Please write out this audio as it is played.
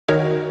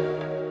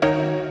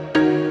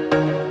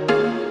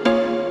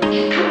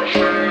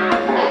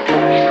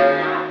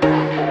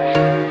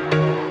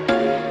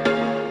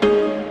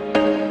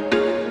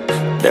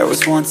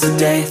once a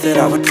day that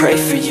I would pray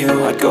for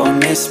you. I'd go and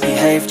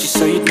misbehave just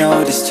so you'd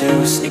notice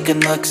too. Sneaking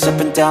looks up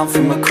and down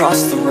from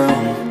across the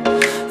room.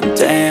 And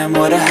damn,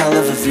 what a hell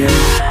of a view.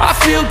 I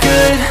feel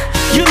good,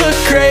 you look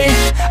great,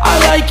 I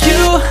like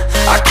you,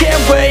 I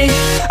can't wait.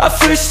 A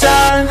first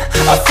time,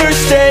 a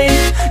first date,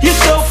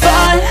 you're so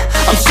fine,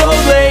 I'm so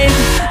late.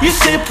 You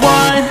sip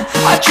wine,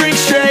 I drink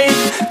straight,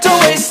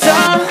 don't waste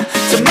time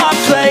to my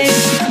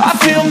place. I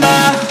feel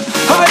my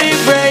heart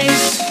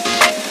erase,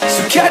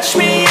 so catch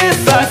me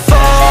if I fall.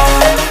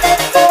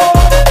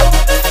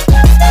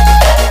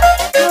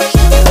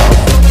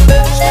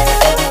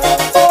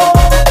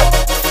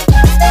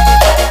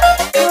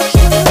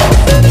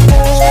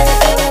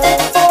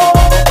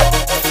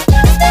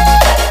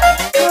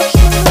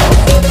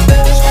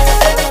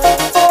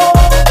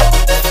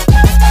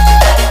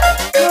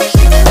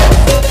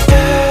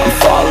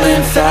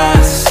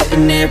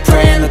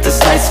 Praying that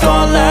this night's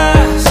gonna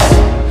last.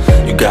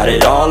 You got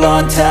it all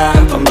on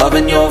tap, I'm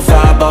loving your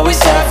vibe,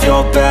 always have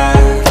your back.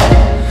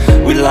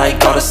 We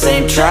like all the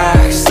same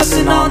tracks,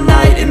 listen all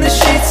night in the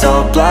sheets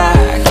all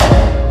black.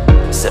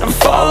 Said I'm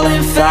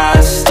falling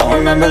fast, don't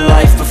remember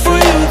life before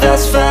you,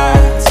 that's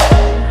fact.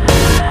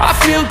 I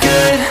feel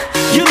good,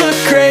 you look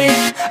great,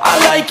 I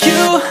like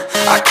you,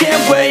 I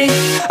can't wait.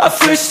 A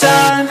first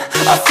time,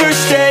 a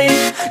first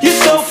date, you're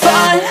so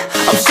fine,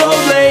 I'm so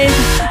late.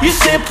 You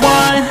sip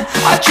wine,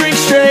 I drink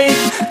straight,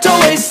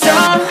 don't waste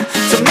time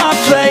to my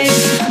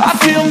place. I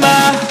feel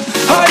my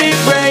heart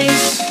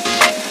erase,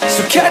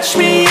 so catch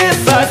me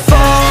if I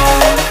fall.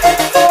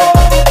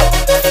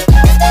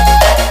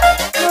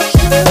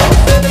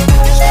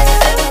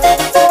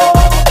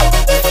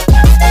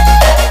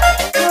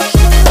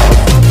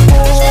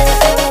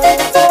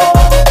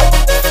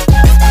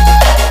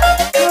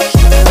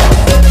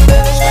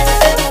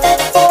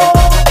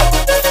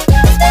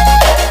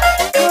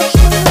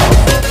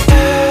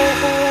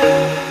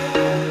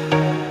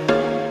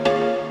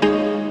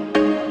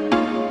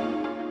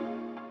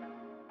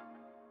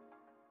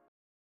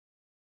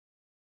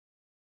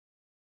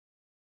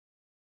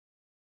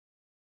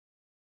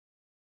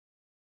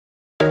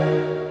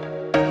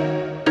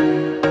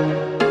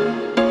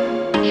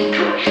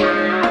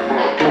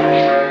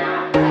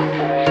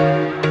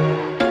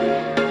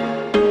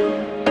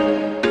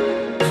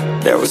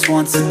 There was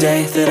once a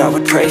day that I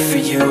would pray for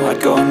you.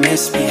 I'd go and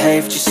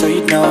misbehave just so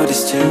you'd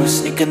notice too.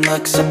 Sneaking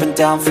looks up and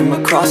down from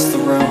across the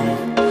room.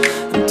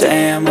 And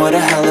damn, what a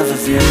hell of a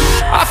view.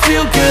 I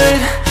feel good,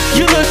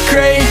 you look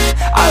great,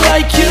 I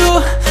like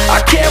you,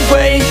 I can't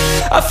wait.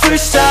 A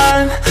first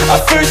time, a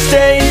first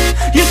date,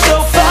 you're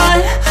so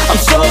fine, I'm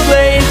so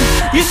late.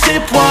 You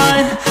sip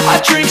wine,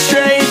 I drink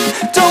straight,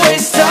 don't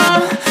waste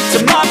time to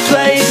my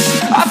place.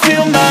 I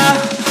feel my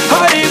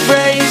heart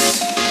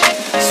erase,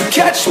 so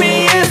catch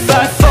me if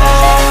I fall.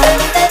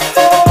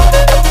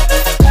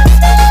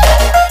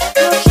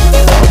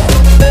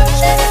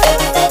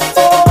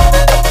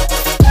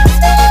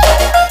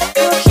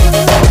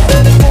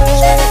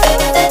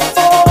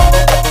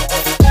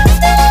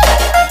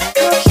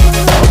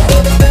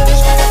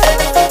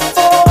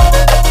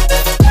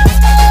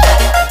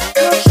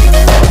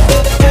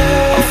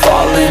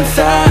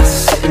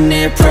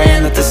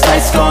 Praying that this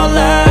night's gonna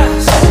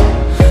last.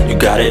 You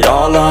got it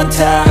all on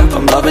tap,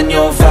 I'm loving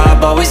your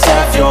vibe, always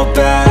have your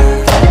back.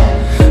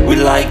 We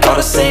like all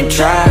the same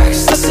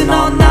tracks, listen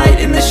all night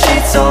in the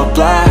sheets all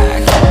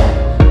black.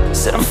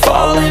 Said I'm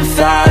falling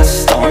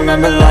fast, don't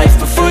remember life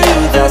before you,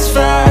 that's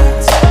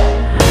fact.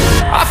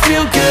 I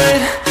feel good,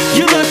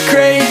 you look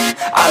great,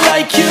 I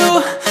like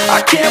you,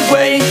 I can't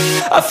wait.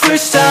 A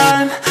first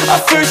time, a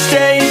first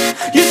date,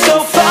 you're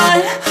so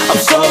fine, I'm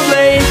so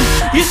late.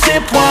 You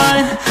sip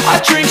wine, I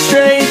drink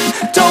straight,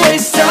 don't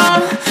waste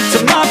time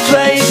to my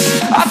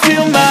place. I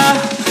feel my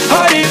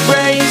heart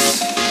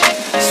erase,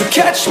 so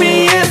catch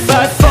me if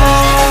I fall.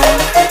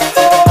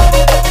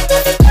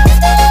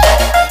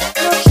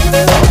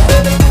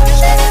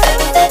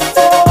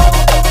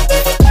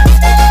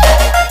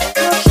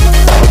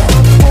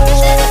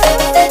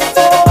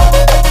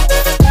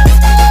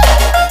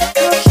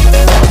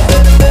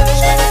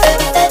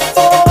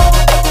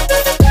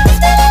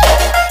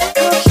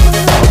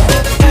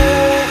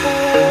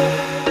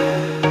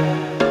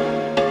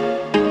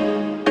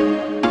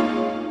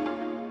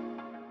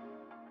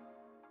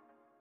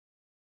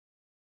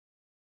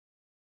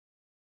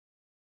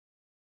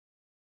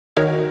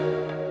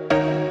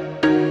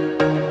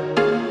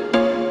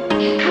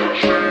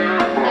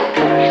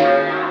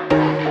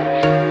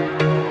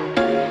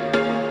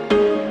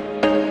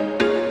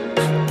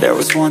 There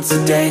was once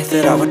a day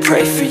that I would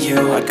pray for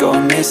you. I'd go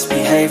and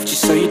misbehave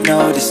just so you'd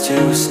notice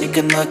too.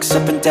 Sneaking looks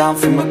up and down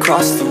from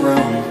across the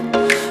room.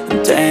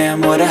 And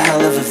damn, what a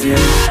hell of a view.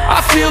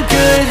 I feel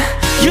good,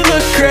 you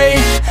look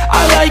great,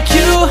 I like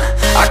you,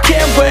 I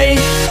can't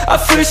wait. A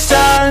first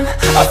time,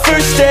 a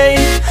first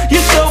date,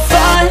 you're so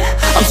fine,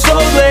 I'm so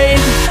late.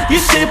 You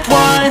sip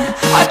wine,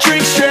 I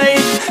drink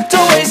straight,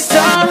 don't waste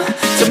time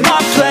to my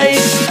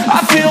place.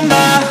 I feel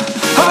my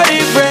heart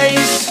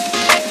erase,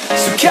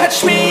 so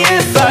catch me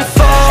if I fall.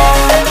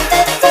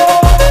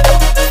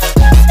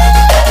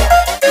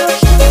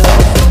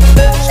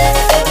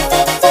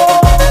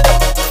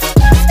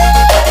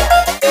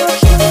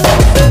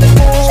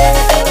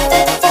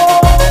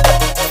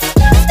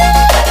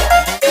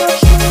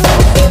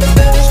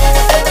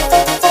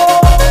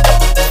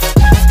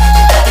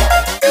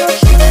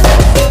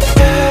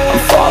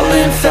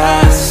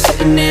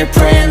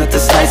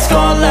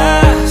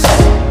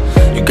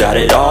 got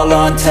it all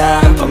on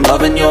tap, I'm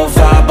loving your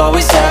vibe,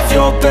 always have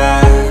your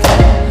back.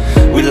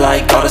 We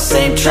like all the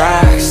same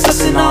tracks,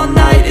 listen all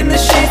night in the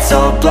sheets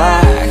all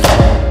black.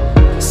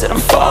 Said I'm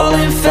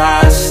falling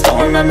fast,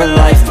 don't remember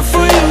life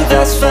before you,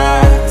 that's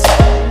fact.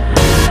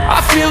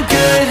 I feel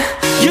good,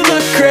 you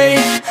look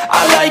great,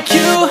 I like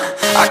you,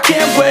 I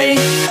can't wait.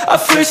 A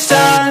first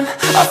time,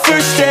 a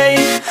first date,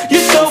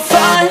 you're so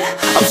fine,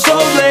 I'm so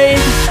late.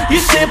 You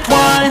sip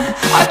wine,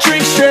 I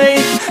drink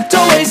straight,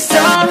 don't waste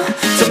time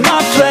to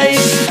my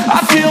place. I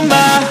feel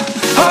my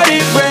heart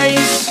it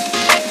race,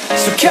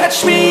 so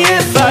catch me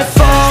if I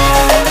fall.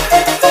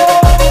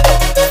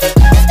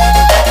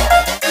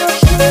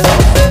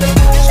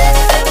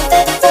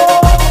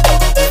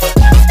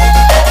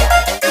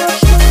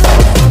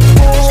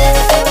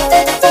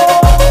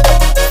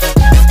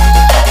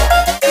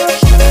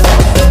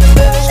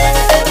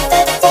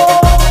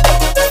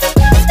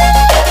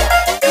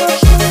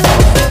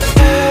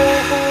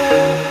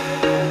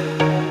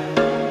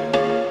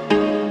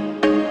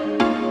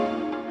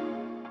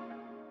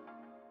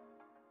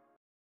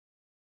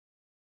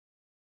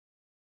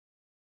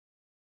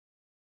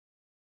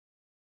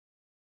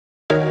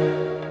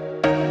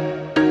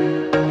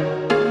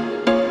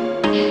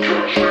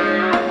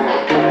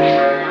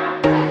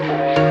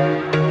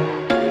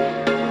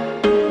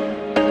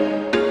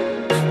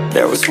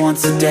 There was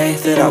once a day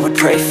that I would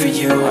pray for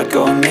you. I'd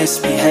go and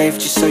misbehave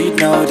just so you'd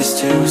notice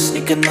too.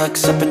 Sneaking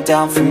looks up and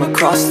down from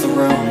across the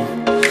room,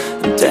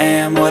 and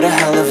damn, what a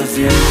hell of a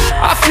view.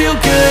 I feel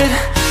good,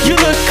 you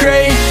look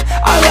great,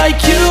 I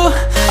like you,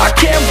 I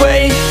can't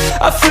wait.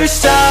 A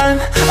first time,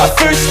 a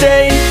first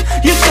date,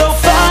 you're so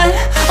fine,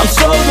 I'm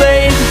so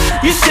late.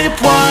 You sip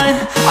wine,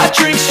 I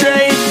drink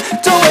straight,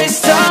 don't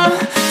waste time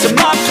to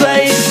my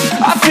place.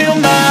 I feel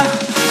my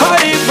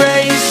heart it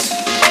race,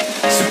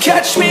 so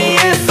catch me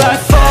if I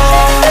fall.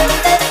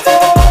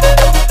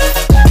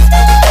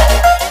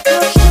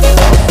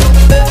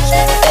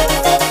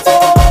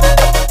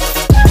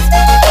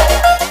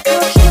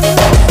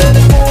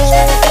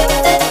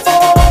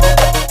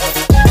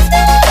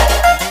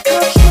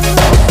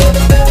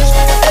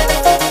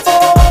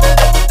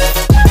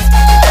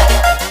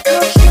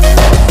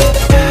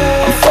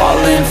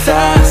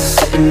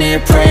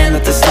 Praying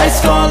that this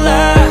night's gonna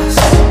last.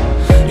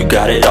 You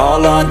got it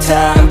all on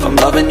tap, I'm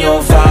loving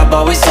your vibe,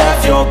 always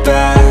have your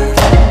back.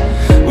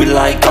 We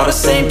like all the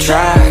same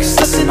tracks,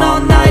 listen all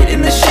night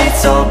in the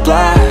sheets all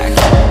black.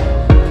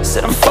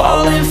 Said I'm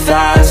falling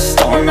fast,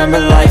 don't remember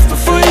life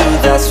before you,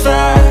 that's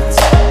fact.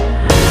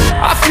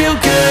 I feel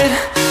good,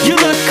 you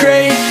look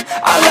great,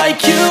 I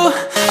like you,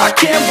 I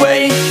can't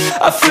wait.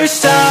 A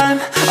first time,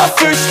 a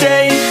first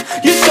date,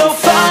 you're so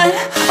fine,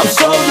 I'm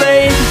so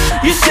late.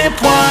 You sip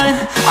wine,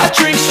 I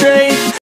drink straight,